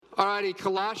Alrighty,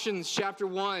 Colossians chapter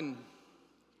 1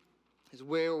 is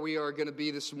where we are going to be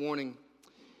this morning.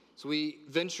 So we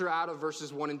venture out of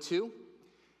verses 1 and 2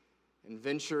 and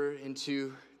venture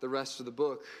into the rest of the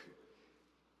book.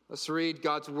 Let's read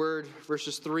God's word.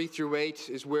 Verses 3 through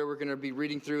 8 is where we're going to be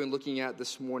reading through and looking at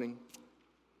this morning.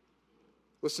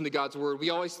 Listen to God's word. We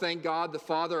always thank God, the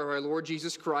Father of our Lord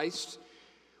Jesus Christ,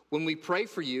 when we pray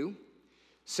for you,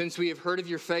 since we have heard of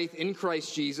your faith in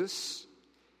Christ Jesus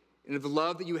and of the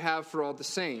love that you have for all the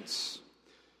saints.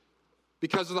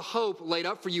 Because of the hope laid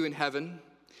up for you in heaven,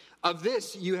 of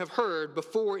this you have heard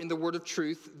before in the word of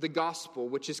truth, the gospel,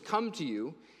 which has come to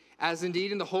you, as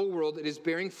indeed in the whole world it is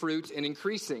bearing fruit and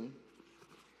increasing,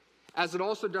 as it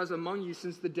also does among you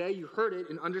since the day you heard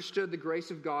it and understood the grace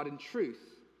of God in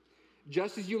truth,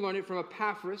 just as you learned it from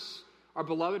Epaphras, our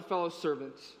beloved fellow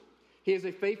servant. He is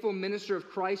a faithful minister of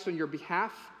Christ on your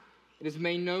behalf. It is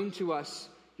made known to us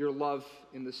your love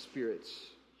in the Spirit.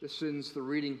 This ends the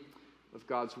reading of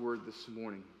God's word this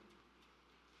morning.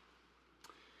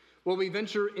 Well, we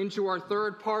venture into our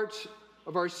third part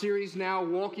of our series now,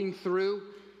 walking through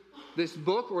this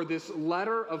book or this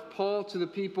letter of Paul to the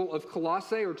people of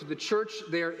Colossae, or to the church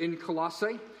there in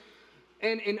Colossae.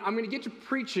 And I'm going to get to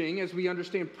preaching as we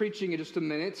understand preaching in just a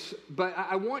minute, but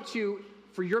I want to,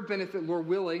 for your benefit, Lord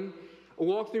willing,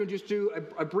 walk through and just do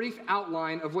a brief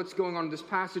outline of what's going on in this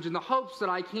passage in the hopes that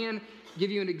I can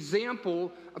give you an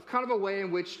example of kind of a way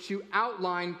in which to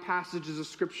outline passages of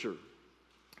Scripture.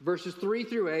 Verses 3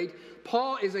 through 8,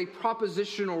 Paul is a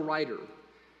propositional writer,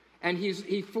 and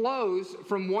he flows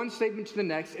from one statement to the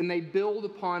next, and they build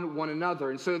upon one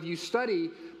another. And so if you study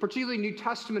particularly New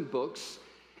Testament books,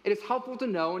 it is helpful to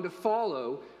know and to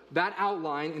follow that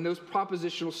outline and those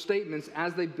propositional statements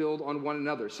as they build on one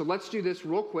another. So let's do this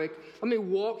real quick. Let me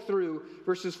walk through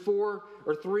verses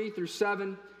 3 through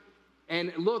 7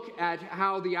 and look at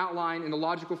how the outline and the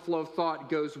logical flow of thought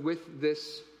goes with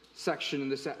this section and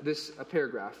this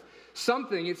paragraph.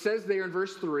 Something, it says there in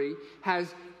verse 3,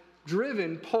 has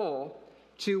driven Paul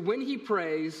to, when he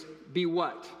prays, be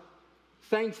what?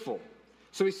 Thankful.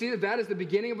 So we see that is the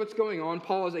beginning of what's going on.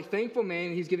 Paul is a thankful man,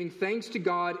 and he's giving thanks to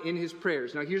God in his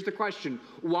prayers. Now here's the question.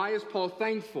 Why is Paul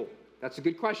thankful? That's a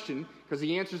good question, because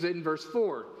he answers it in verse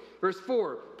 4. Verse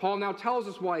 4, Paul now tells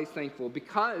us why he's thankful.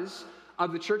 Because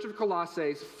of the church of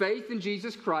Colossae's faith in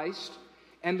Jesus Christ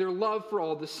and their love for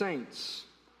all the saints.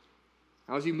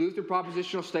 Now as you move through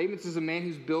propositional statements, this is a man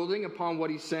who's building upon what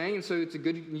he's saying, and so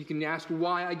you can ask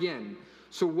why again.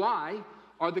 So why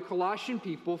are the Colossian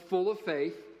people full of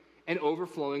faith and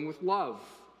overflowing with love?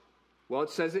 Well, it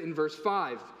says it in verse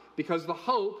 5, because the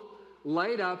hope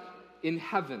laid up in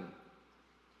heaven.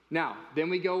 Now, then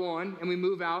we go on and we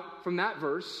move out from that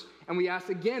verse and we ask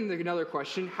again another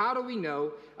question. How do we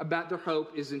know about their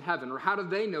hope is in heaven? Or how do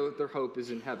they know that their hope is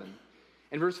in heaven?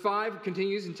 And verse 5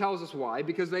 continues and tells us why.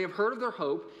 Because they have heard of their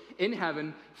hope in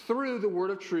heaven through the word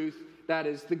of truth, that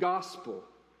is the gospel.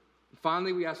 And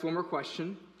finally, we ask one more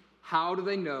question. How do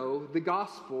they know the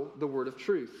gospel, the word of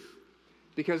truth?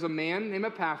 Because a man named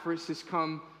Epaphras has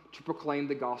come to proclaim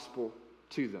the gospel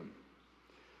to them.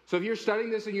 So if you're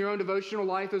studying this in your own devotional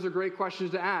life, those are great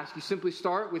questions to ask. You simply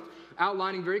start with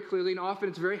outlining very clearly, and often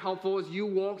it's very helpful as you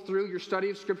walk through your study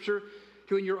of Scripture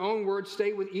to, in your own words,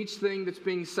 state with each thing that's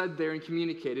being said there and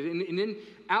communicated. And then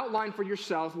outline for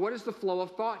yourself, what is the flow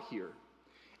of thought here?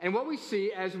 And what we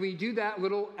see as we do that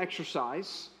little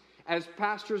exercise, as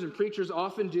pastors and preachers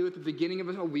often do at the beginning of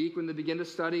a week when they begin to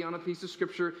study on a piece of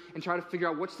Scripture and try to figure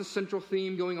out what's the central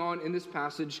theme going on in this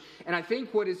passage. And I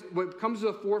think what comes to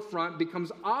the forefront,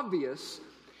 becomes obvious,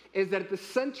 is that at the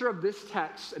center of this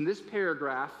text and this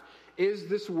paragraph is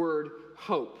this word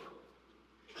hope.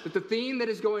 That the theme that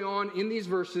is going on in these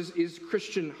verses is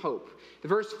Christian hope. The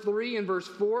verse 3 and verse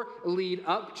 4 lead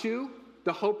up to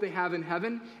the hope they have in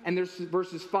heaven, and there's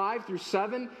verses 5 through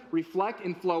 7 reflect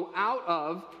and flow out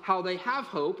of how they have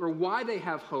hope, or why they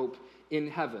have hope in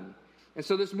heaven. And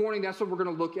so this morning, that's what we're going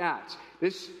to look at.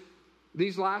 These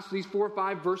 4 or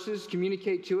 5 verses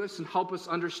communicate to us and help us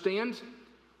understand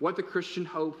what the Christian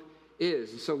hope is.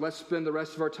 And so let's spend the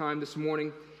rest of our time this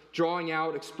morning drawing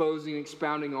out, exposing,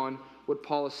 expounding on what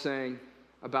Paul is saying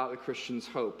about the Christian's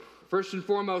hope. First and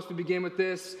foremost, we begin with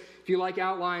this. If you like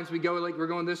outlines, we're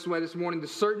going this way this morning. The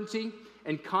certainty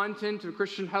and content of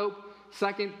Christian hope.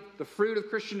 Second, the fruit of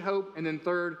Christian hope. And then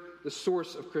third, the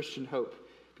source of Christian hope.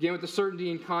 Begin with the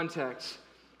certainty and content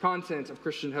of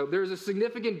Christian hope. There is a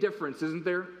significant difference, isn't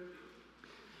there,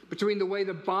 between the way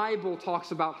the Bible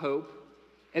talks about hope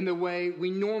and the way we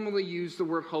normally use the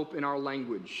word hope in our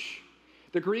language.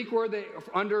 The Greek word that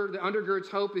undergirds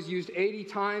hope is used 80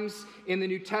 times in the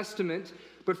New Testament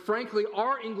but frankly,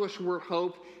 our English word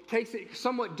hope takes it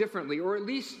somewhat differently, or at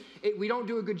least we don't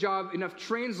do a good job enough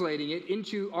translating it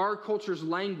into our culture's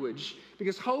language,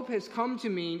 because hope has come to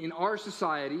mean in our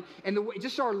society, and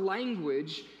just our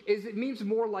language, is it means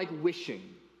more like wishing.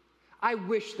 I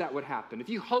wish that would happen. If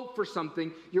you hope for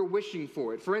something, you're wishing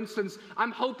for it. For instance,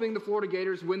 I'm hoping the Florida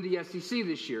Gators win the SEC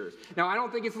this year. Now, I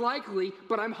don't think it's likely,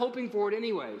 but I'm hoping for it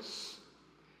anyways.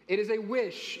 It is a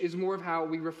wish, is more of how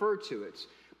we refer to it.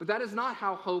 But that is not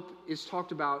how hope is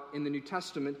talked about in the New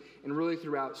Testament and really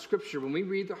throughout Scripture. When we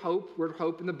read the word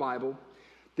hope in the Bible,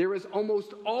 there is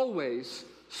almost always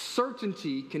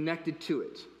certainty connected to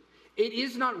it. It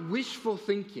is not wishful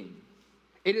thinking.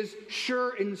 It is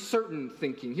sure and certain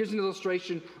thinking. Here's an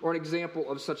illustration or an example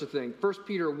of such a thing. 1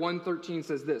 Peter 1:13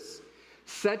 says this: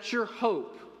 "Set your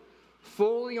hope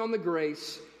fully on the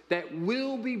grace that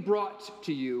will be brought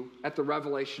to you at the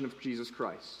revelation of Jesus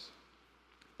Christ."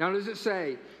 Now, does it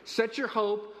say, set your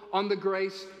hope on the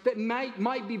grace that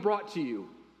might be brought to you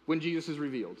when Jesus is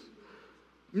revealed?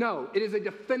 No, it is a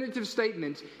definitive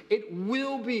statement. It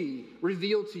will be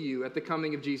revealed to you at the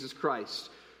coming of Jesus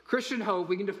Christ. Christian hope,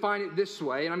 we can define it this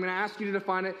way, and I'm going to ask you to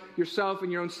define it yourself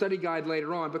in your own study guide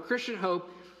later on, but Christian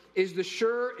hope is the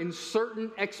sure and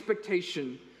certain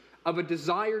expectation of a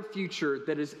desired future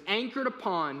that is anchored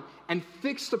upon and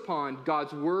fixed upon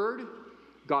God's word,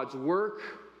 God's work,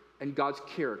 and God's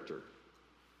character.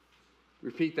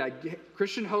 Repeat that.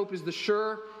 Christian hope is the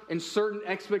sure and certain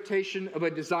expectation of a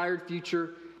desired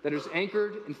future that is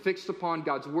anchored and fixed upon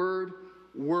God's word,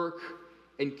 work,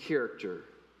 and character.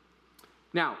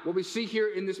 Now, what we see here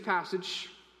in this passage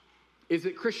is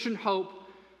that Christian hope,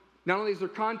 not only is there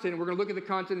content, and we're going to look at the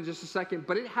content in just a second,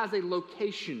 but it has a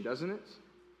location, doesn't it?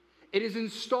 It is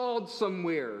installed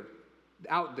somewhere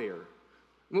out there.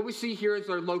 What we see here is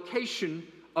our location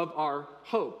of our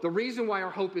hope. The reason why our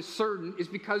hope is certain is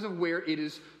because of where it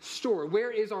is stored.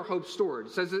 Where is our hope stored?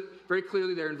 It says it very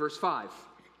clearly there in verse 5.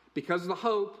 Because of the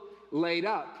hope laid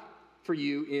up for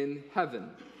you in heaven.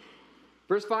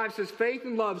 Verse 5 says, faith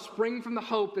and love spring from the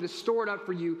hope that is stored up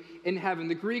for you in heaven.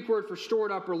 The Greek word for stored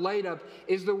up or laid up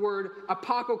is the word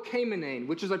apokokemenein,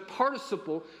 which is a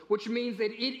participle, which means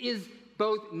that it is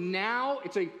both now,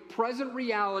 it's a present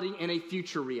reality and a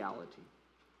future reality.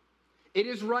 It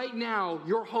is right now,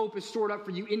 your hope is stored up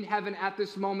for you in heaven at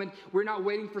this moment. We're not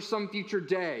waiting for some future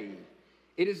day.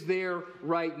 It is there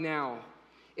right now.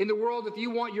 In the world, if you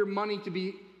want your money to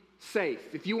be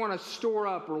safe, if you want to store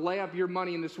up or lay up your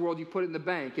money in this world, you put it in the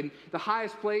bank. And the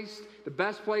highest place, the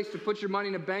best place to put your money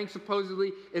in a bank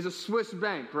supposedly is a Swiss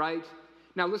bank, right?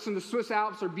 Now listen, the Swiss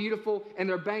Alps are beautiful and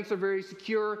their banks are very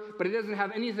secure, but it doesn't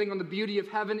have anything on the beauty of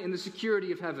heaven and the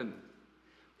security of heaven.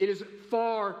 It is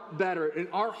far better, and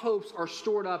our hopes are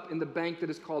stored up in the bank that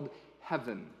is called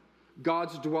heaven,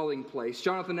 God's dwelling place.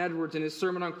 Jonathan Edwards, in his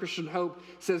sermon on Christian hope,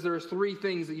 says there are 3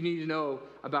 things that you need to know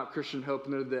about Christian hope,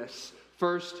 and they're this.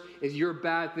 First is your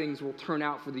bad things will turn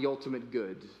out for the ultimate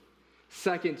good.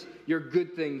 Second, your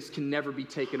good things can never be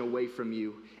taken away from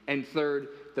you. And third,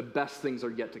 the best things are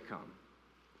yet to come.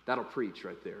 That'll preach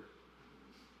right there.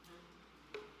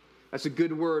 That's a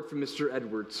good word from Mr.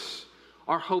 Edwards.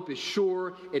 Our hope is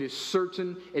sure, it is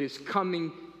certain, it is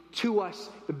coming to us.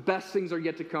 The best things are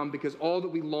yet to come because all that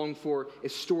we long for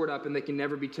is stored up and they can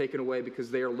never be taken away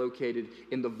because they are located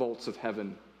in the vaults of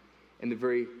heaven in the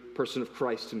very person of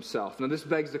Christ himself. Now this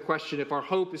begs the question, if our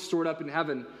hope is stored up in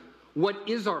heaven, what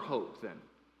is our hope then?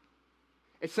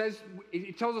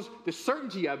 It tells us the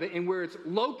certainty of it and where it's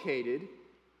located,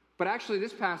 but actually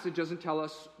this passage doesn't tell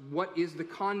us what is the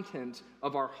content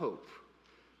of our hope.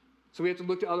 So we have to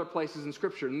look to other places in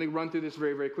Scripture. And let me run through this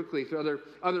very, very quickly through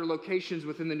other locations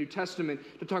within the New Testament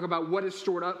to talk about what is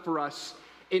stored up for us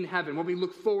in heaven, what we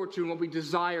look forward to and what we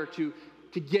desire to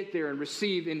get there and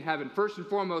receive in heaven. First and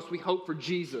foremost, we hope for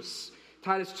Jesus.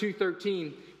 Titus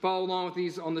 2:13. Follow along with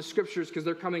these on the Scriptures because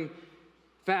they're coming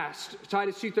fast.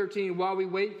 Titus 2:13. While we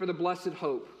wait for the blessed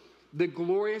hope, the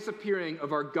glorious appearing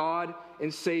of our God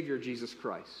and Savior, Jesus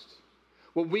Christ.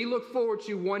 What we look forward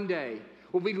to one day,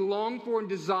 what we long for and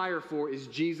desire for is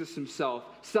Jesus himself.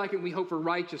 Second, we hope for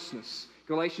righteousness.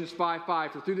 Galatians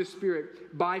 5:5, for through the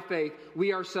Spirit, by faith,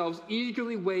 we ourselves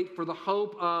eagerly wait for the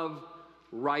hope of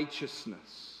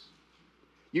righteousness.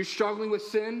 You're struggling with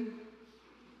sin?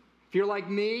 If you're like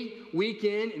me, week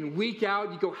in and week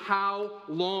out, you go, how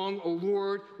long, O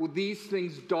Lord, will these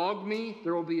things dog me?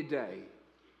 There will be a day.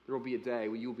 There will be a day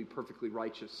when you will be perfectly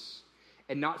righteous.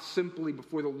 And not simply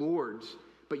before the Lord,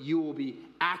 but you will be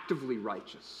actively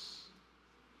righteous.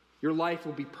 Your life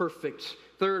will be perfect.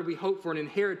 Third, we hope for an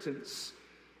inheritance.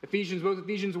 Both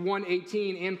Ephesians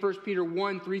 1:18 and 1 Peter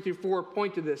 1:3-4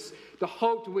 point to this. The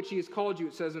hope to which he has called you,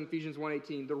 it says in Ephesians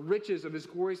 1:18, the riches of his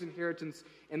glorious inheritance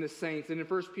in the saints. And in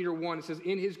 1 Peter 1, it says,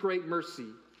 in his great mercy,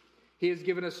 he has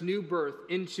given us new birth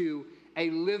into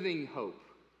a living hope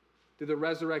through the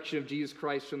resurrection of Jesus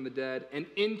Christ from the dead, and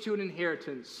into an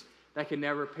inheritance that can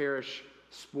never perish,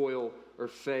 spoil, or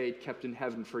fade, kept in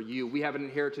heaven for you. We have an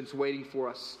inheritance waiting for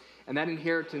us, and that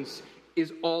inheritance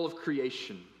is all of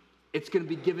creation. It's going to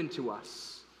be given to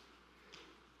us.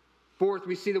 Fourth,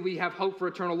 we see that we have hope for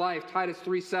eternal life. Titus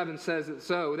 3:7 says it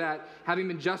so, that having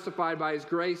been justified by his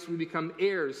grace, we become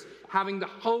heirs, having the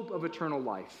hope of eternal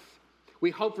life. We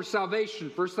hope for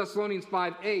salvation. 1 Thessalonians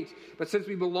 5:8, but since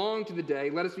we belong to the day,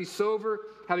 let us be sober,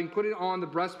 having put it on the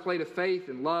breastplate of faith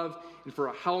and love, and for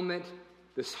a helmet,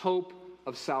 this hope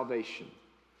of salvation.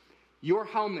 Your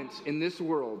helmet in this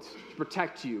world to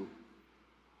protect you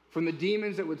from the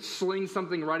demons that would sling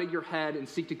something right at your head and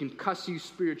seek to concuss you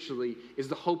spiritually is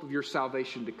the hope of your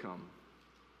salvation to come.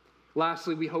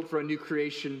 Lastly, we hope for a new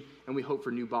creation, and we hope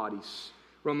for new bodies.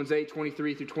 Romans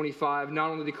 8:23-25,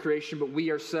 not only the creation, but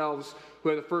we ourselves, who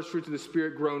are the first fruits of the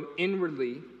Spirit, grown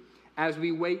inwardly as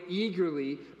we wait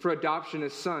eagerly for adoption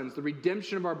as sons, the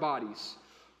redemption of our bodies.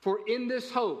 For in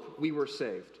this hope we were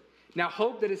saved. Now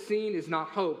hope that is seen is not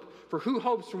hope, for who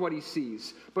hopes for what he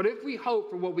sees? But if we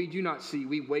hope for what we do not see,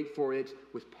 we wait for it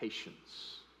with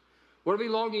patience. What are we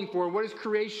longing for? What is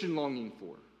creation longing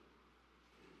for?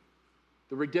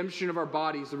 The redemption of our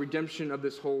bodies, the redemption of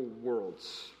this whole world.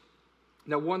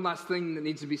 Now, one last thing that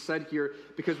needs to be said here,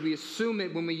 because we assume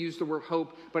it when we use the word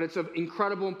hope, but it's of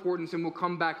incredible importance, and we'll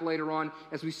come back later on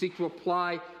as we seek to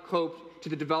apply hope to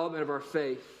the development of our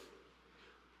faith.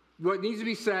 What needs to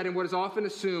be said, and what is often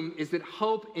assumed, is that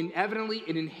hope inevitably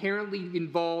and inherently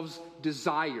involves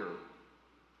desire.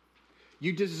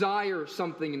 You desire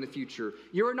something in the future.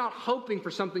 You're not hoping for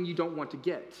something you don't want to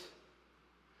get.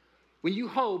 When you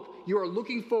hope, you are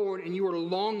looking forward and you are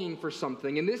longing for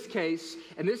something. In this case,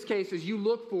 as you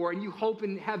look for and you hope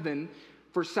in heaven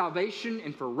for salvation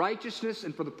and for righteousness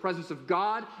and for the presence of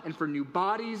God and for new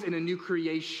bodies and a new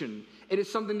creation, it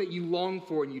is something that you long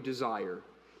for and you desire.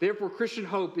 Therefore, Christian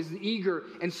hope is the eager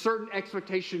and certain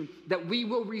expectation that we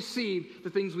will receive the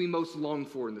things we most long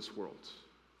for in this world.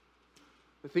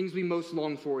 The things we most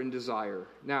long for and desire.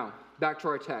 Now, back to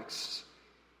our text.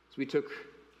 As we took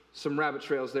some rabbit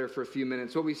trails there for a few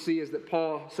minutes. What we see is that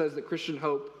Paul says that Christian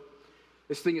hope,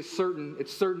 this thing is certain.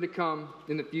 It's certain to come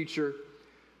in the future.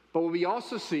 But what we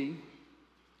also see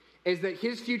is that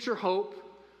his future hope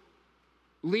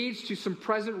leads to some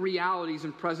present realities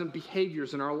and present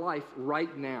behaviors in our life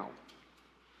right now.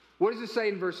 What does it say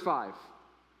in verse 5?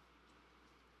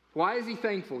 Why is he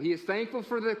thankful? He is thankful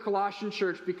for the Colossian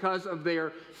church because of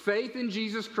their faith in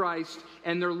Jesus Christ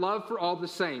and their love for all the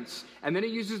saints. And then he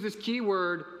uses this key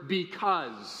word,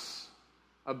 because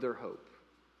of their hope.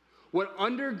 What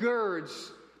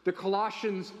undergirds the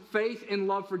Colossians' faith and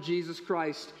love for Jesus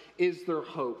Christ is their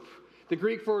hope. The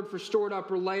Greek word for stored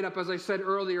up or laid up, as I said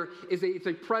earlier, it's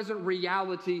a present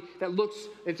reality that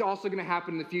it's also going to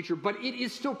happen in the future, but it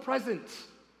is still present.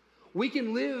 We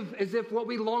can live as if what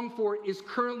we long for is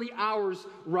currently ours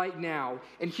right now.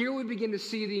 And here we begin to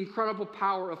see the incredible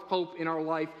power of hope in our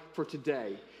life for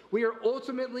today. We are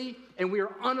ultimately and we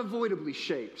are unavoidably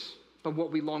shaped by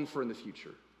what we long for in the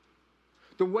future.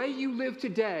 The way you live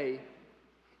today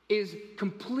is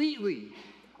completely,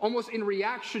 almost in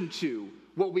reaction to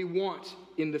what we want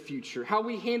in the future. How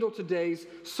we handle today's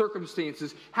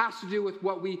circumstances has to do with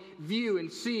what we view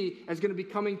and see as going to be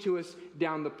coming to us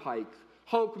down the pike.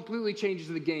 Hope completely changes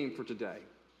the game for today.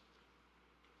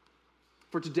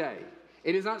 For today.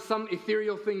 It is not some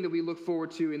ethereal thing that we look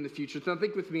forward to in the future. So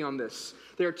think with me on this.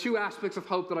 There are two aspects of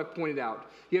hope that I've pointed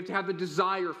out. You have to have the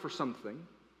desire for something,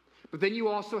 but then you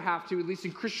also have to, at least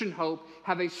in Christian hope,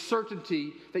 have a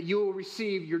certainty that you will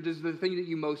receive the thing that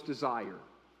you most desire.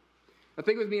 Now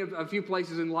think with me of a few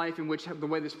places in life in which the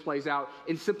way this plays out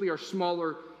in simply our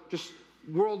smaller, just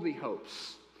worldly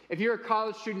hopes. If you're a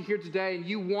college student here today and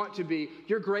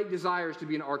your great desire is to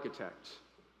be an architect,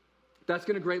 that's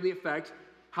going to greatly affect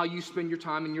how you spend your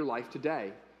time in your life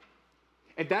today.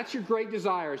 If that's your great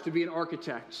desire is to be an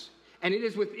architect, and it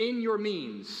is within your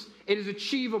means, it is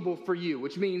achievable for you,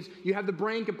 which means you have the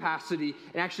brain capacity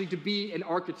and actually to be an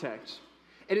architect,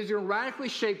 it is going to radically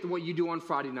shape what you do on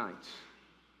Friday nights.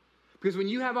 Because when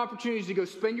you have opportunities to go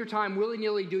spend your time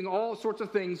willy-nilly doing all sorts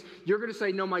of things, you're going to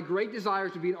say, no, my great desire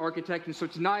is to be an architect, and so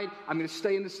tonight I'm going to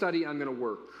stay in the study and I'm going to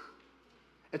work.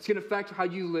 It's going to affect how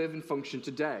you live and function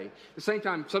today. At the same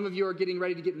time, some of you are getting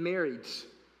ready to get married.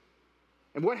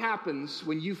 And what happens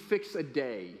when you fix a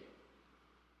day?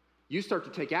 you start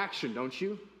to take action, don't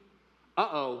you?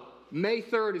 Uh-oh, May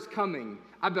 3rd is coming.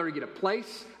 I better get a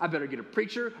place. I better get a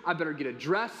preacher. I better get a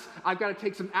dress. I've got to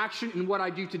take some action in what I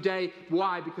do today.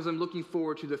 Why? Because I'm looking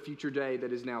forward to the future day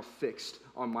that is now fixed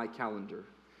on my calendar.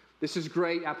 This is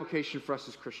great application for us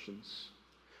as Christians,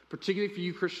 particularly for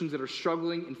you Christians that are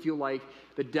struggling and feel like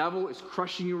the devil is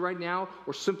crushing you right now,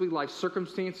 or simply life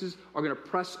circumstances are going to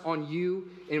press on you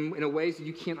in ways that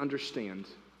you can't understand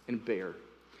and bear.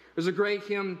 There's a great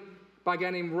hymn by a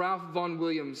guy named Ralph Vaughan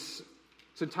Williams.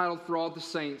 It's entitled For All the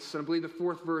Saints, and I believe the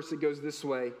fourth verse, it goes this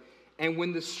way. And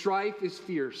when the strife is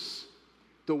fierce,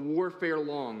 the warfare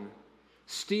long,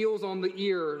 steals on the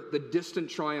ear the distant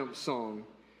triumph song,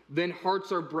 then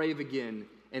hearts are brave again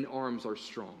and arms are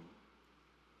strong.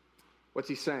 What's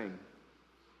he saying?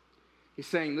 He's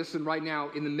saying, listen, right now,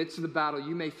 in the midst of the battle,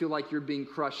 you may feel like you're being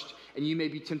crushed and you may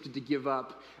be tempted to give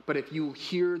up. But if you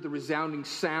hear the resounding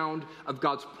sound of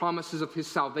God's promises of his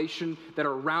salvation that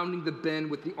are rounding the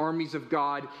bend with the armies of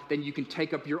God, then you can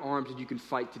take up your arms and you can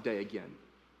fight today again.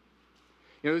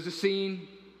 You know, there's a scene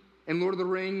in Lord of the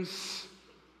Rings.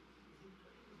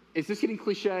 Is this getting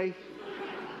cliche?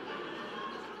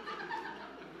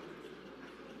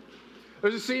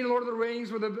 There's a scene in Lord of the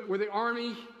Rings where the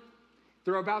army,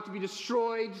 they're about to be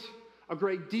destroyed. A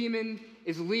great demon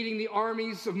is leading the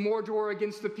armies of Mordor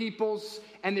against the peoples,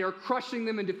 and they are crushing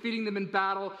them and defeating them in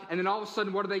battle. And then all of a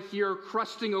sudden, what do they hear?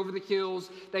 Crusting over the hills,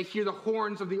 they hear the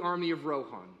horns of the army of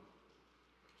Rohan.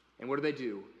 And what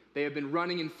do? They have been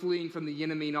running and fleeing from the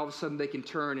enemy, and all of a sudden they can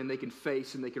turn and they can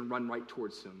face and they can run right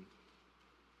towards him.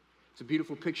 It's a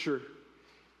beautiful picture.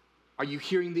 Are you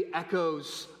hearing the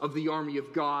echoes of the army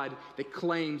of God that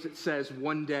claims, it says,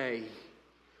 one day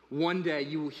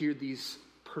you will hear these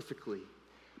perfectly.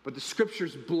 But the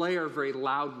scriptures blare very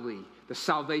loudly the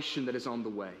salvation that is on the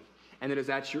way and that is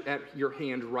at your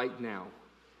hand right now.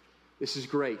 This is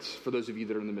great for those of you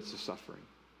that are in the midst of suffering.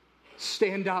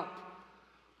 Stand up,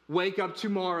 wake up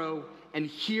tomorrow, and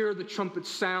hear the trumpet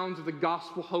sounds of the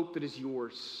gospel hope that is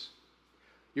yours.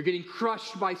 You're getting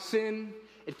crushed by sin.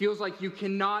 It feels like you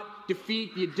cannot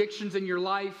defeat the addictions in your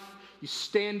life. You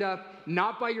stand up,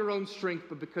 not by your own strength,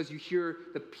 but because you hear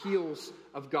the peals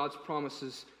of God's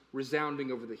promises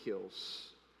resounding over the hills.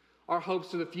 Our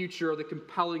hopes for the future are the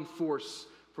compelling force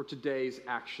for today's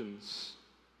actions.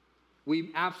 We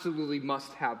absolutely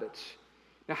must have it.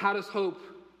 Now, how does hope,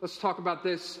 let's talk about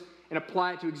this and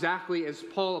apply it to exactly as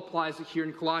Paul applies it here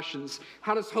in Colossians.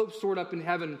 How does hope stored up in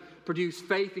heaven produce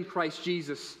faith in Christ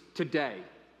Jesus today?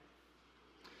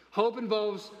 Hope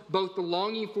involves both the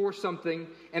longing for something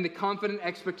and the confident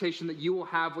expectation that you will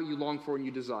have what you long for and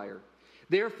you desire.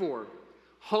 Therefore,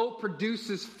 hope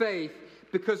produces faith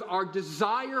because our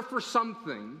desire for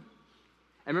something,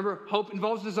 and remember, hope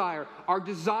involves desire. Our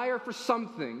desire for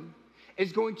something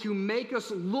is going to make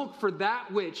us look for that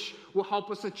which will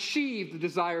help us achieve the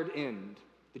desired end.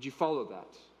 Did you follow that?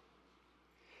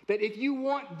 That if you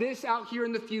want this out here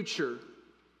in the future,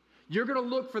 you're going to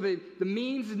look for the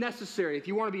means necessary. If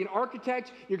you want to be an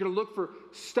architect, you're going to look for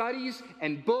studies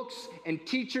and books and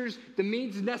teachers, the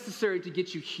means necessary to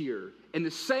get you here. In the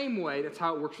same way, that's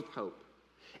how it works with hope.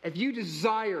 If you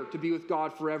desire to be with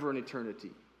God forever in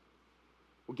eternity,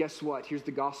 well, guess what? Here's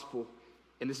the gospel,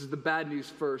 and this is the bad news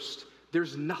first.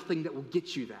 There's nothing that will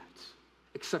get you that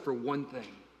except for one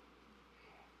thing,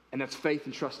 and that's faith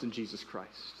and trust in Jesus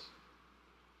Christ.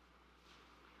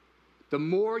 The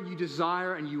more you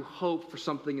desire and you hope for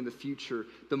something in the future,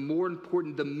 the more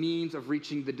important the means of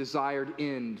reaching the desired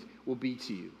end will be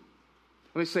to you.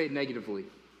 Let me say it negatively.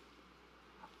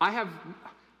 I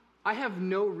have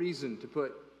no reason to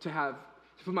put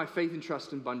my faith and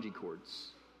trust in bungee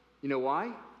cords. You know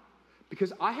why?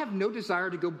 Because I have no desire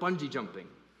to go bungee jumping.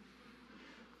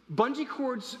 Bungee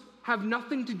cords have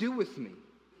nothing to do with me.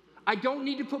 I don't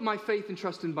need to put my faith and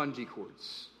trust in bungee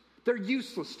cords. They're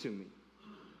useless to me.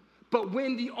 But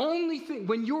when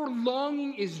your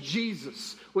longing is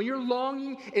Jesus, when your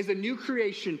longing is a new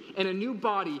creation and a new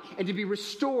body and to be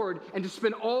restored and to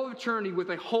spend all of eternity with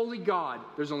a holy God,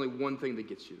 there's only one thing that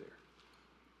gets you there.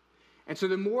 And so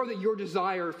the more that your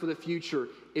desire for the future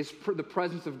is the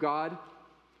presence of God,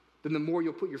 then the more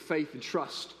you'll put your faith and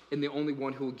trust in the only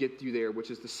one who will get you there, which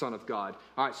is the Son of God.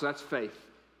 All right, so that's faith.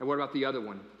 And what about the other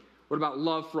one? What about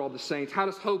love for all the saints? How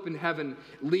does hope in heaven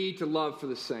lead to love for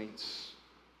the saints?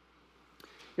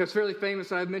 You know, it's fairly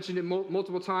famous. I've mentioned it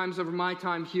multiple times over my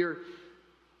time here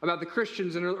about the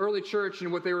Christians in the early church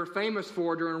and what they were famous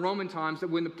for during Roman times, that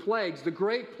when the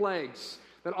great plagues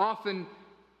that often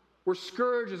were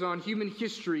scourges on human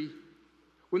history,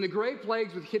 when the great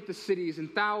plagues would hit the cities and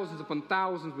thousands upon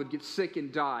thousands would get sick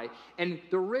and die, and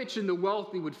the rich and the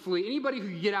wealthy would flee, anybody who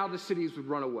could get out of the cities would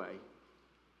run away.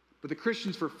 But the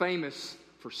Christians were famous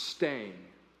for staying.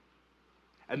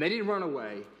 And they didn't run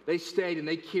away. They stayed and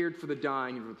they cared for the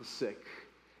dying and for the sick,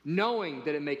 knowing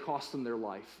that it may cost them their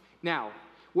life. Now,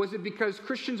 was it because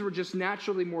Christians were just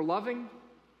naturally more loving?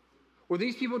 Were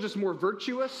these people just more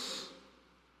virtuous?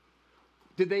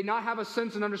 Did they not have a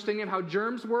sense and understanding of how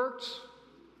germs worked?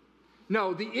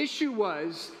 No, the issue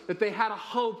was that they had a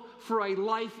hope for a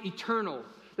life eternal.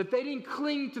 That they didn't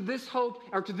cling to this hope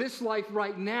or to this life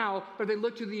right now, but they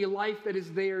looked to the life that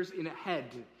is theirs in ahead.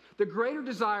 The greater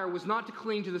desire was not to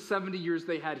cling to the 70 years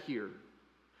they had here.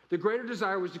 The greater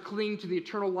desire was to cling to the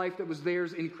eternal life that was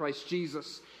theirs in Christ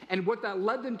Jesus. And what that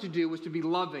led them to do was to be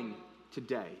loving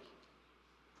today.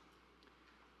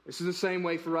 This is the same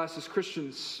way for us as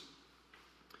Christians.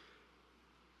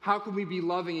 How can we be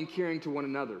loving and caring to one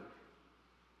another?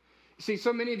 You see,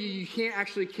 so many of you can't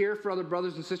actually care for other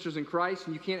brothers and sisters in Christ,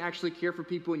 and you can't actually care for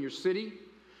people in your city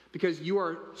because you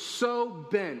are so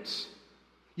bent.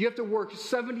 You have to work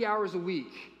 70 hours a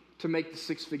week to make the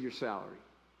six-figure salary.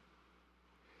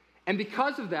 And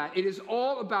because of that, it is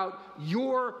all about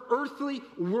your earthly,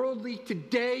 worldly,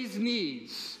 today's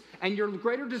needs. And your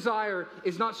greater desire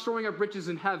is not storing up riches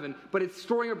in heaven, but it's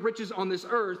storing up riches on this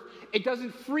earth. It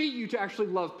doesn't free you to actually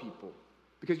love people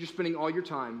because you're spending all your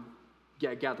time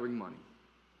gathering money.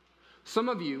 Some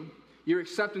of you, your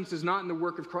acceptance is not in the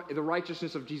work of Christ, the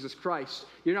righteousness of Jesus Christ.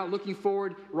 You're not looking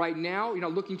forward right now. You're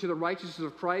not looking to the righteousness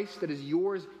of Christ that is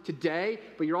yours today,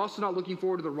 but you're also not looking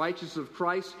forward to the righteousness of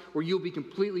Christ where you'll be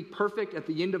completely perfect at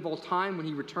the end of all time when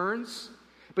he returns.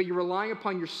 But you're relying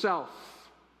upon yourself.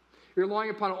 You're relying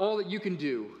upon all that you can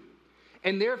do.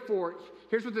 And therefore,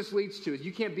 here's what this leads to, is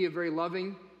you can't be a very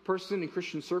loving person in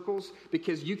Christian circles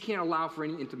because you can't allow for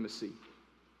any intimacy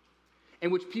in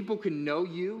which people can know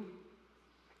you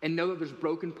and know that there's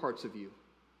broken parts of you.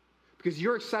 Because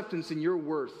your acceptance and your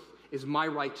worth is my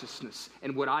righteousness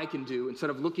and what I can do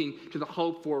instead of looking to the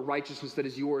hope for righteousness that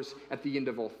is yours at the end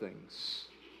of all things.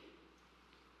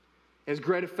 It has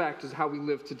great effect as how we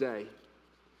live today.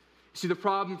 See, the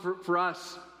problem for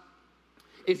us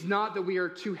is not that we are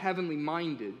too heavenly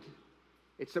minded.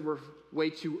 It's that we're way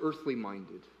too earthly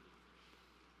minded.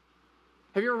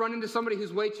 Have you ever run into somebody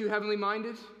who's way too heavenly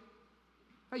minded?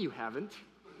 No, you haven't.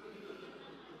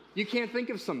 You can't think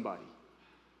of somebody.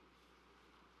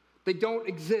 They don't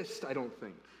exist, I don't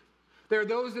think. There are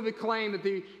those that would claim that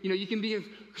you can be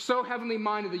so heavenly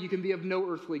minded that you can be of no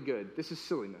earthly good. This is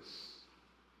silliness.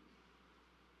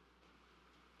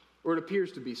 Or it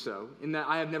appears to be so, in that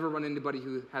I have never run into anybody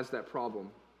who has that problem.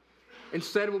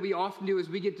 Instead, what we often do is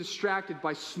we get distracted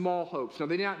by small hopes. Now,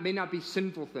 they may not be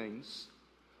sinful things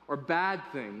or bad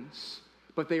things,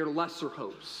 but they are lesser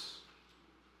hopes.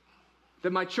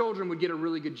 That my children would get a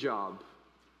really good job.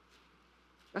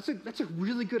 That's a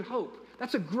really good hope.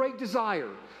 That's a great desire.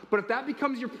 But if that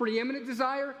becomes your preeminent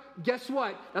desire, guess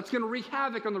what? That's going to wreak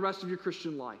havoc on the rest of your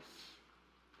Christian life.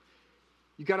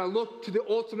 You've got to look to the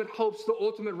ultimate hopes, the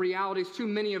ultimate realities. Too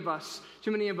many of us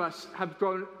have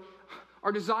grown,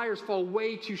 our desires fall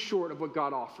way too short of what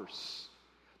God offers.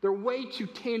 They're way too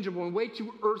tangible and way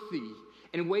too earthy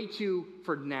and way too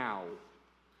for now.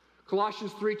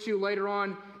 Colossians 3:2, later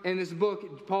on in this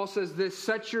book, Paul says this: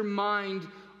 set your mind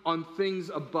on things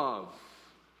above.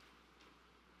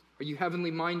 Are you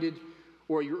heavenly minded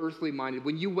or are you earthly minded?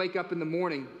 When you wake up in the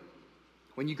morning,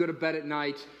 when you go to bed at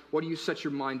night, what do you set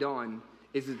your mind on?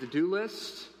 Is it the do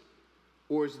list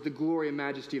or is it the glory and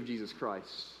majesty of Jesus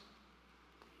Christ?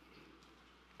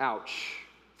 Ouch.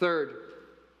 Third,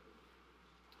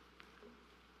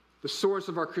 the source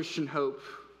of our Christian hope.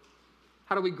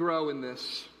 How do we grow in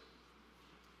this?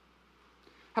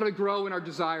 How do we grow in our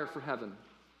desire for heaven?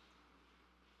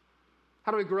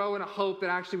 How do we grow in a hope that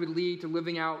actually would lead to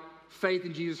living out faith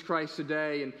in Jesus Christ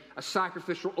today and a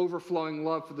sacrificial, overflowing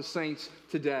love for the saints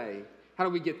today? How do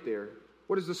we get there?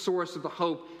 What is the source of the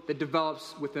hope that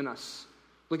develops within us?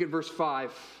 Look at verse 5.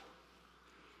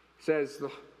 It says,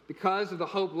 because of the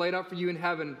hope laid up for you in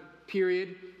heaven,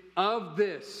 period, of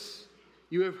this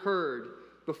you have heard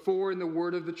before in the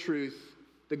word of the truth,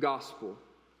 the gospel.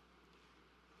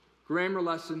 Grammar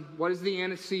lesson, what is the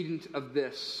antecedent of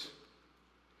this?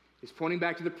 It's pointing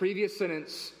back to the previous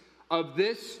sentence, of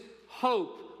this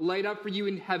hope laid up for you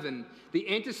in heaven. The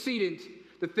antecedent,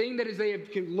 the thing that is they have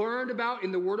learned about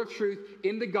in the word of truth,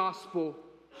 in the gospel,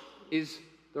 is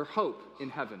their hope in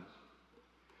heaven.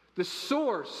 The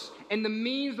source and the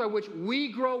means by which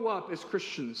we grow up as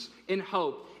Christians in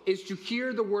hope is to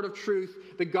hear the word of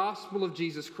truth, the gospel of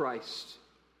Jesus Christ.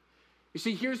 You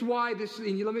see, here's why this,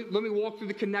 and let me walk through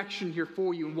the connection here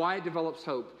for you and why it develops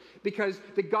hope. Because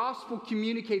the gospel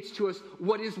communicates to us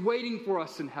what is waiting for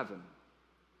us in heaven.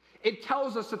 It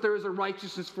tells us that there is a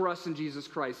righteousness for us in Jesus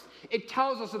Christ. It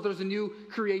tells us that there's a new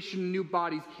creation, new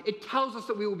bodies. It tells us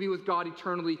that we will be with God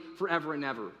eternally forever and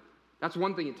ever. That's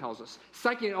one thing it tells us.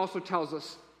 Second, it also tells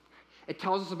us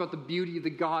about the beauty of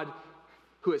the God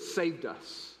who has saved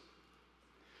us.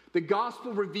 The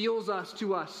gospel reveals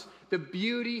to us the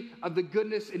beauty of the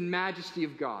goodness and majesty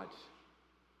of God.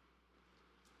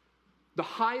 The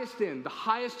highest end, the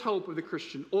highest hope of the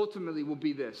Christian ultimately will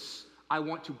be this: I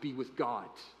want to be with God.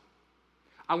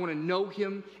 I want to know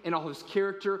him in all his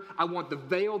character. I want the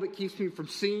veil that keeps me from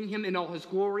seeing him in all his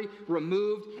glory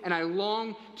removed. And I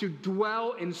long to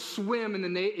dwell and swim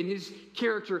in his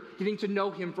character, getting to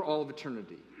know him for all of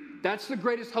eternity. That's the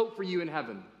greatest hope for you in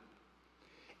heaven.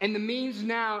 And the means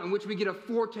now in which we get a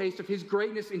foretaste of his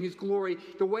greatness and his glory,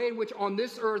 the way in which on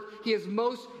this earth he has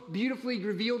most beautifully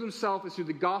revealed himself, is through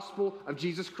the gospel of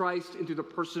Jesus Christ and through the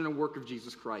person and work of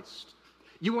Jesus Christ.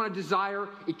 You want to desire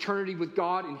eternity with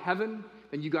God in heaven?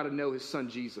 Then you got to know his son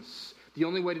Jesus. The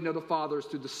only way to know the Father is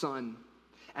through the Son.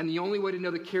 And the only way to know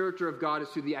the character of God is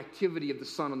through the activity of the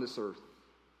Son on this earth.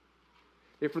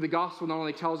 Therefore, the gospel not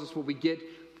only tells us what we get,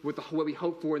 what we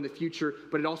hope for in the future,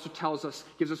 but it also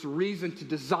gives us reason to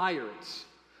desire it.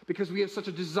 Because we have such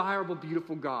a desirable,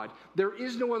 beautiful God. There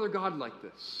is no other God like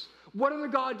this. What other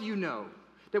God do you know?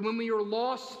 That when we were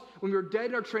lost, when we were dead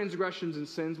in our transgressions and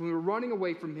sins, when we were running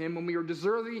away from him, when we were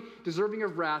deserving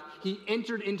of wrath, he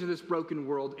entered into this broken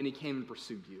world and he came and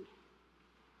pursued you.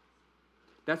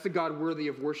 That's a God worthy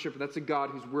of worship. That's a God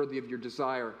who's worthy of your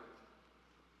desire.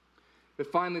 But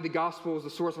finally, the gospel is the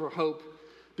source of our hope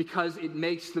because it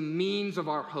makes the means of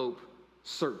our hope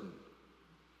certain.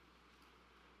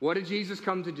 What did Jesus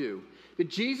come to do? Did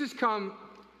Jesus come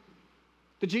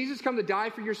to die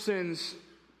for your sins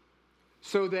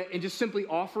and just simply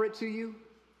offer it to you?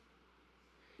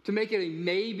 To make it a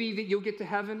maybe that you'll get to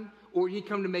heaven? Or did he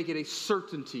come to make it a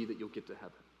certainty that you'll get to heaven?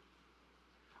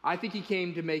 I think he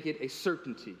came to make it a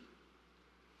certainty.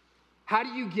 How do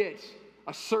you get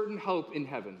a certain hope in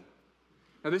heaven?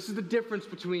 Now, this is the difference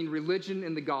between religion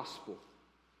and the gospel.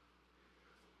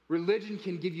 Religion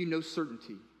can give you no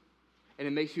certainty, and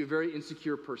it makes you a very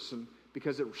insecure person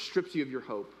because it strips you of your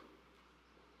hope.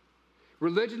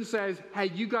 Religion says, hey,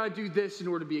 you got to do this in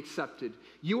order to be accepted.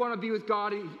 You want to be with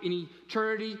God in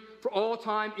eternity for all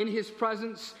time in his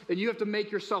presence, then you have to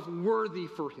make yourself worthy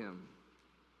for him.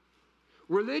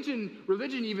 Religion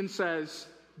even says,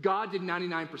 God did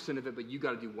 99% of it, but you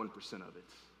got to do 1% of it.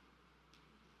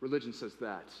 Religion says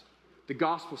that. The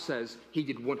gospel says he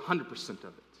did 100% of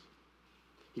it.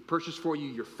 He purchased for you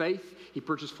your faith. He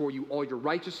purchased for you all your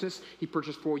righteousness. He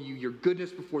purchased for you your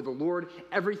goodness before the Lord.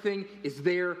 Everything is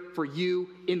there for you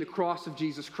in the cross of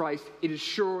Jesus Christ. It is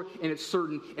sure and it's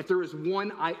certain. If there is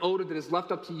one iota that is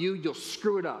left up to you, you'll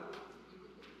screw it up.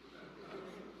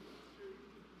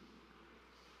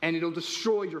 And it'll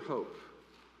destroy your hope.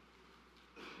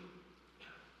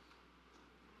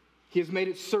 He has made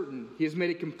it certain. He has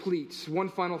made it complete. One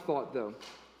final thought, though.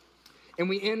 And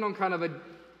we end on kind of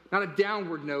not a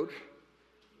downward note,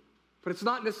 but it's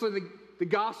not necessarily the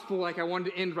gospel like I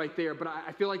wanted to end right there, but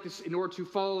I feel like this, in order to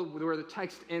follow where the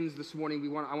text ends this morning,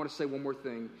 I want to say one more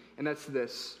thing, and that's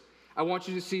this. I want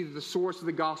you to see that the source of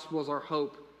the gospel is our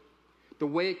hope. The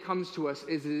way it comes to us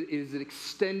is it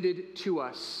extended to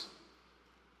us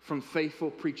from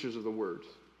faithful preachers of the word.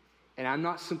 And I'm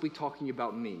not simply talking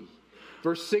about me.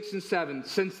 Verse 6 and 7,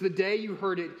 since the day you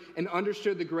heard it and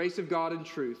understood the grace of God in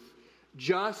truth,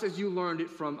 just as you learned it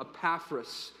from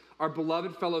Epaphras, our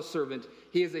beloved fellow servant,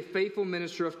 he is a faithful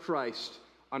minister of Christ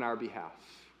on our behalf.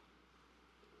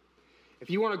 If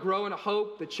you want to grow in a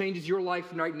hope that changes your life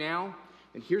right now,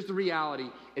 then here's the reality,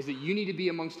 is that you need to be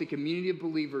amongst a community of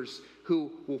believers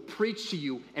who will preach to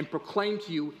you and proclaim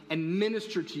to you and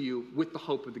minister to you with the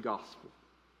hope of the gospel.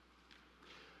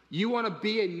 You want to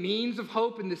be a means of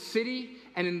hope in this city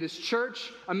and in this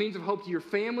church, a means of hope to your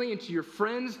family and to your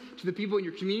friends, to the people in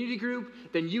your community group,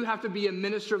 then you have to be a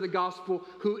minister of the gospel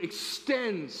who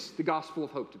extends the gospel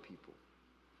of hope to people.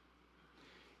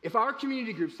 If our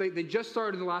community groups, they just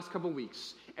started in the last couple of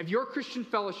weeks, if your Christian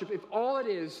fellowship, if all it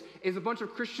is a bunch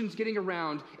of Christians getting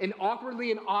around and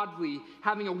awkwardly and oddly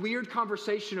having a weird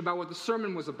conversation about what the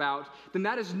sermon was about, then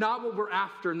that is not what we're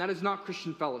after, and that is not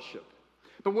Christian fellowship.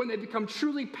 But when they become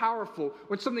truly powerful,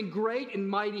 when something great and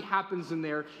mighty happens in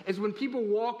there, is when people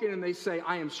walk in and they say,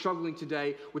 I am struggling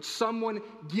today. Would someone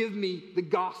give me the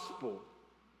gospel?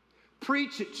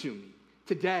 Preach it to me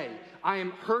today. I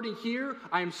am hurting here,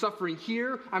 I am suffering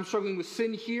here, I'm struggling with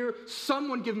sin here.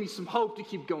 Someone give me some hope to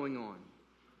keep going on.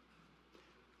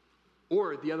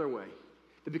 Or the other way,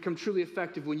 they become truly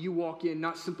effective when you walk in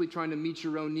not simply trying to meet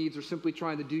your own needs or simply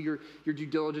trying to do your due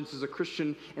diligence as a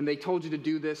Christian, and they told you to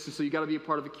do this, and so you got to be a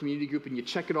part of a community group, and you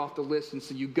check it off the list, and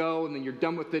so you go, and then you're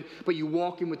done with it, but you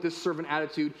walk in with this servant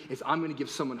attitude, is I'm going to give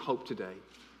someone hope today.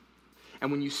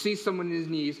 And when you see someone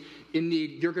in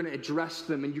need, you're going to address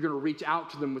them, and you're going to reach out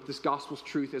to them with this gospel's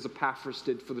truth as Epaphras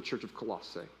did for the church of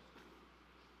Colossae.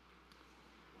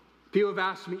 People have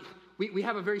asked me, we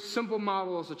have a very simple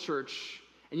model as a church.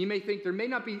 And you may think there may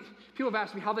not be, people have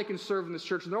asked me how they can serve in this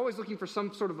church, and they're always looking for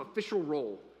some sort of official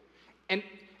role. And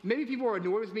maybe people are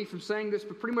annoyed with me from saying this,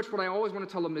 but pretty much what I always want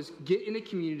to tell them is get in a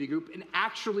community group and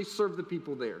actually serve the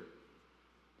people there.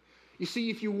 You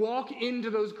see, if you walk into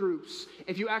those groups,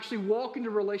 if you actually walk into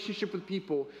a relationship with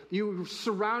people, you're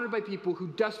surrounded by people who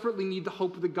desperately need the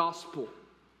hope of the gospel.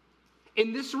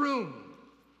 In this room,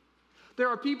 there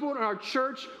are people in our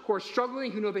church who are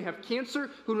struggling, who know they have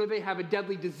cancer, who know they have a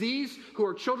deadly disease,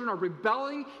 whose children are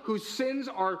rebelling, whose sins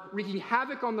are wreaking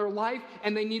havoc on their life,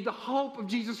 and they need the hope of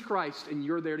Jesus Christ, and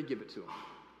you're there to give it to them.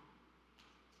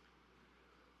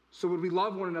 So would we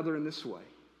love one another in this way?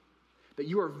 That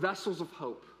you are vessels of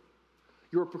hope.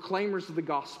 You are proclaimers of the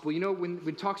gospel. You know, when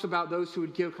it talks about those who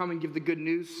would come and give the good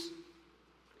news,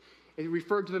 it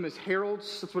referred to them as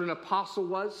heralds. That's what an apostle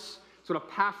was. That's what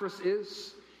Epaphras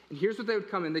is. And here's what they would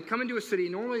come in. They'd come into a city.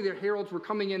 Normally their heralds were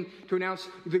coming in to announce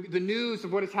the news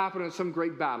of what has happened in some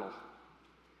great battle.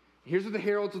 Here's what the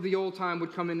heralds of the old time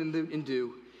would come in and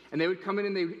do. And they would come in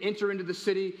and they would enter into the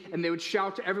city and they would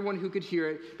shout to everyone who could hear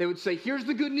it. They would say, here's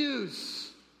the good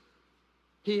news.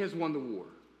 He has won the war.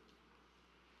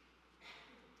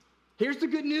 Here's the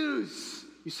good news.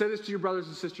 You say this to your brothers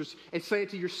and sisters and say it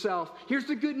to yourself. Here's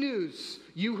the good news.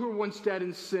 You who were once dead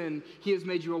in sin, he has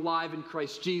made you alive in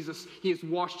Christ Jesus. He has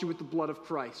washed you with the blood of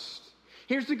Christ.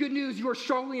 Here's the good news. You are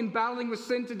struggling and battling with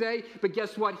sin today, but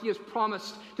guess what? He has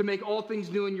promised to make all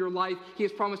things new in your life. He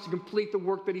has promised to complete the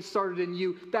work that he started in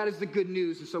you. That is the good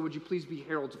news. And so would you please be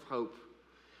heralds of hope?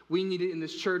 We need it in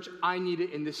this church. I need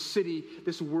it in this city.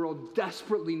 This world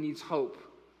desperately needs hope.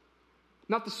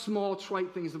 Not the small,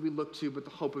 trite things that we look to, but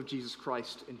the hope of Jesus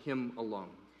Christ and him alone.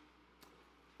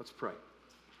 Let's pray.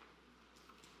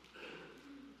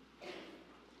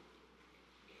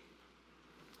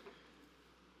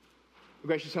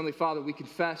 Gracious Heavenly Father, we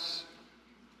confess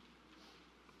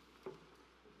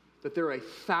that there are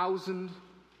 1,000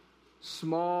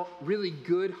 small, really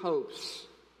good hopes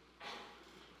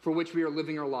for which we are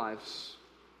living our lives.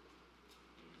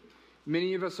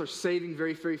 Many of us are saving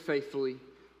very, very faithfully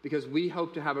because we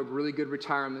hope to have a really good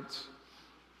retirement.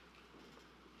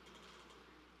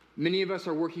 Many of us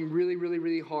are working really, really,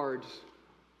 really hard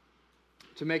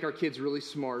to make our kids really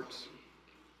smart.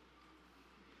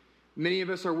 Many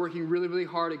of us are working really, really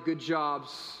hard at good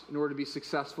jobs in order to be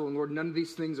successful. And Lord, none of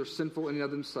these things are sinful in and of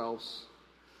themselves.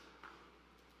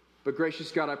 But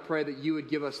gracious God, I pray that you would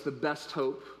give us the best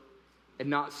hope and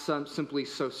not some simply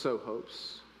so-so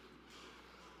hopes.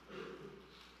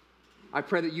 I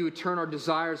pray that you would turn our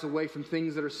desires away from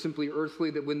things that are simply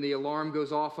earthly, that when the alarm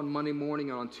goes off on Monday morning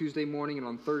and on Tuesday morning and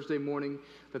on Thursday morning,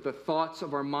 that the thoughts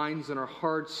of our minds and our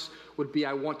hearts would be,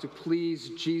 I want to please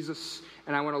Jesus,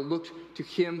 and I want to look to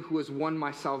him who has won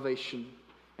my salvation,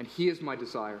 and he is my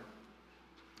desire.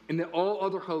 And that all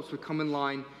other hopes would come in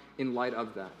line in light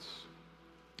of that.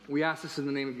 We ask this in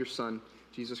the name of your Son,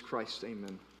 Jesus Christ.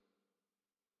 Amen.